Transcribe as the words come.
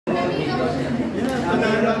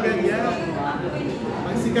Manalo agad yan.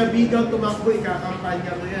 Pag si Kabigaw tumakbo,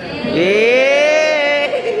 ikakampanya ko yan.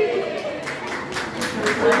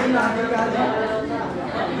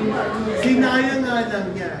 Sinaya nga lang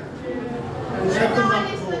niya. Siya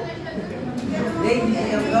tumakbo.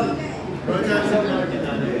 Wala sa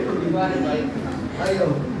ordinary.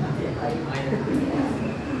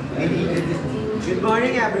 Good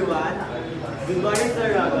morning, everyone. Good morning,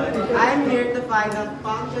 Sir Robert. I'm here to find the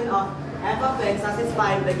function of f of x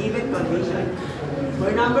satisfying the given condition.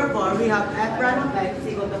 For number 4, we have f prime of x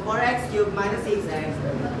is equal to 4x cubed minus 6x,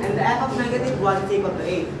 and the f of negative 1 is equal to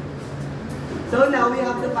 8. So now we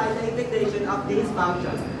have to find the integration of this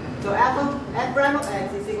function. So f prime of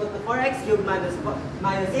x is equal to 4x cubed minus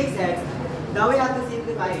 6x. Now we have to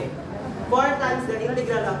simplify it. 4 times the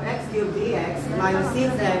integral of x cubed dx minus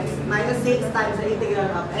 6x minus 6 times the integral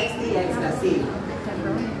of x dx plus c.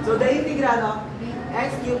 So the integral of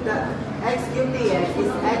x cubed dx is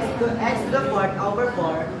x to the 4th over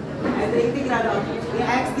 4, and the integral of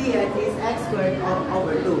x dx is x squared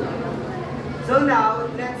over 2. So now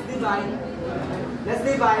let's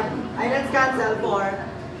cancel 4.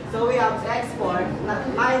 So we have x4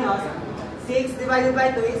 minus 6 divided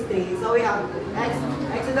by 2 is 3. So we have x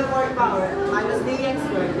to the 4th power minus 3x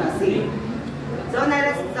squared plus c. So now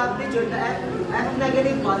let's substitute the f of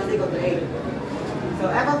negative 1 is equal to 8. So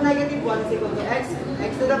f of negative 1 is equal to x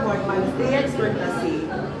to the 4th minus 3x squared plus c.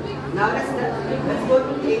 Now let's put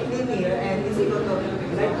 18 here, and is equal to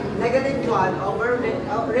negative 1 over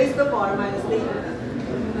raised to 4 minus 3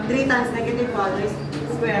 times negative 1 raised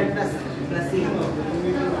squared plus c.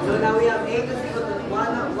 So now we have 8 is equal to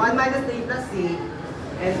 1 minus 3 plus c,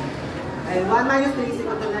 and 1 minus 3 is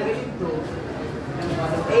equal to negative 2.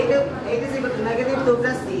 8 is equal to negative 2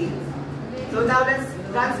 plus c. So now let's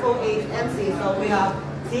transpose 8 and c. So we have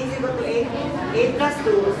c is equal to 8 plus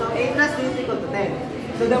 2. So 8 plus 2 is equal to 10.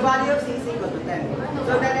 So the value of c is equal to 10.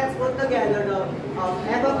 So then let's put together the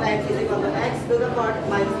f of x is equal to x to the 4th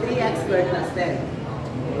minus 3x squared plus 10.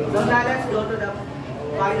 So now let's go to the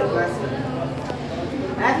final question.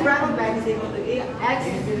 F prime of x is equal to x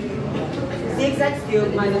 6x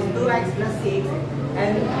cubed minus 2x plus 6,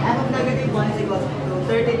 and f of negative 1 is equal to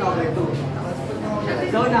 13 over 2.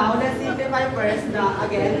 So now let's simplify first the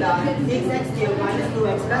 6x cubed minus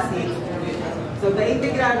 2x plus 6. So the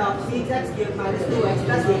integral of 6x cubed minus 2x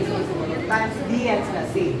plus 6 times dx plus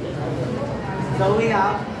c. So we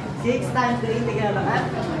have 6 times the integral of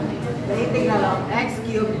x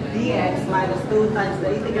cubed dx minus 2 times the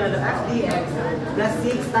integral of f dx plus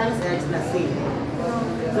 6 times x plus c.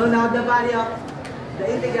 So now the value of the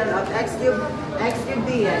integral of x cubed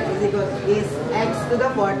dx is x to the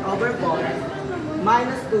 4th over 4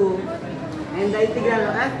 minus 2, and the integral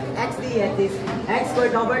of x dx is x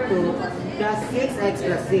squared over 2 plus 6x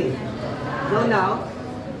plus c. So now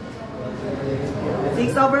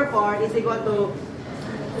 6 over 4 is equal to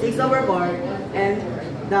 6 over 4, and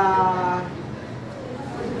the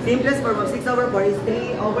simplest form of 6 over 4 is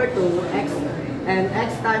 3 over 2x, and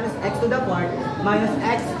x times x to the 4th minus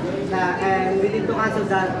x, and we need to cancel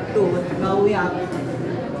that 2. Now we have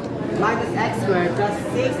minus x squared plus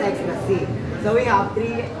 6x plus c. So we have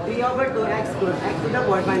 3 over 2x squared, x to the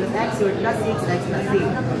 4th minus x squared plus 6x plus c.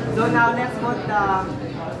 So now let's put the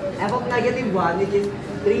f of negative 1, which is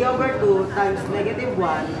 3 over 2 times negative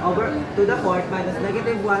 1 over to the 4th minus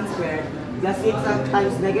negative 1 squared plus 6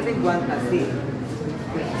 times negative 1 plus c.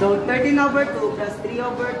 So 13 over 2 plus 3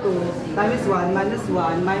 over 2 times 1 minus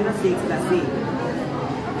 6 plus c.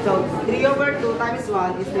 So 3 over 2 times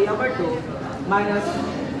 1 is 3 over 2 minus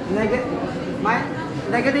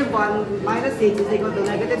negative 1 minus 6 is equal to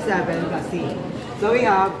negative 7 plus c. So we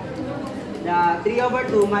have the 3 over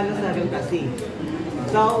 2 minus 7 plus c.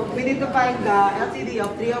 So we need to find the LCD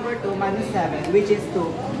of 3 over 2 minus 7, which is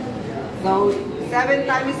 2. So 7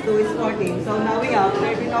 times 2 is 14. So now we have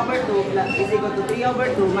 13 over 2 is equal to 3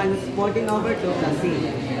 over 2 minus 14 over 2 plus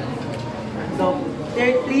c. So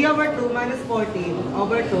 3 over 2 minus 14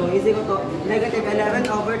 over 2 is equal to negative 11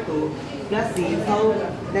 over 2 plus c. So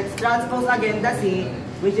let's transpose again the c,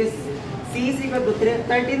 which is c is equal to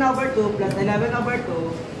 13 over 2 plus 11 over 2,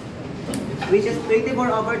 which is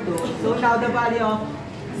 24 over 2. So now the value of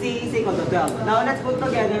c is equal to 12. Now let's put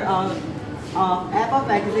together f of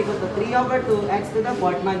x is equal to 3 over 2 x to the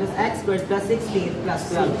 4th minus x squared plus 16 plus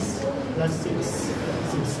 12. Plus 6.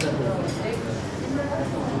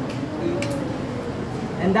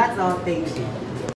 And that's all. Thank you.